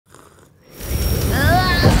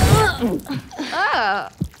Oh.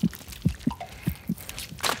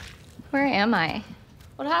 Where am I?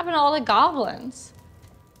 What happened to all the goblins?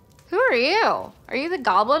 Who are you? Are you the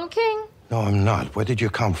Goblin King? No, I'm not. Where did you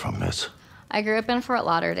come from, miss? I grew up in Fort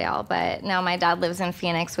Lauderdale, but now my dad lives in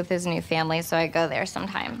Phoenix with his new family, so I go there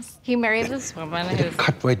sometimes. He married this woman Did a who's...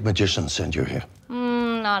 cut-rate magician send you here?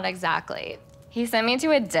 Not exactly. He sent me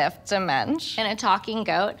to a diff dimension, and a talking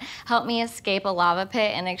goat helped me escape a lava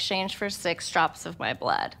pit in exchange for 6 drops of my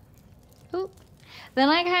blood. Oop. Then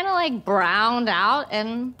I kind of like browned out,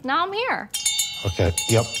 and now I'm here. Okay,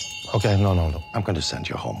 yep. Okay, no. I'm going to send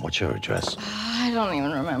you home. What's your address? I don't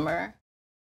even remember.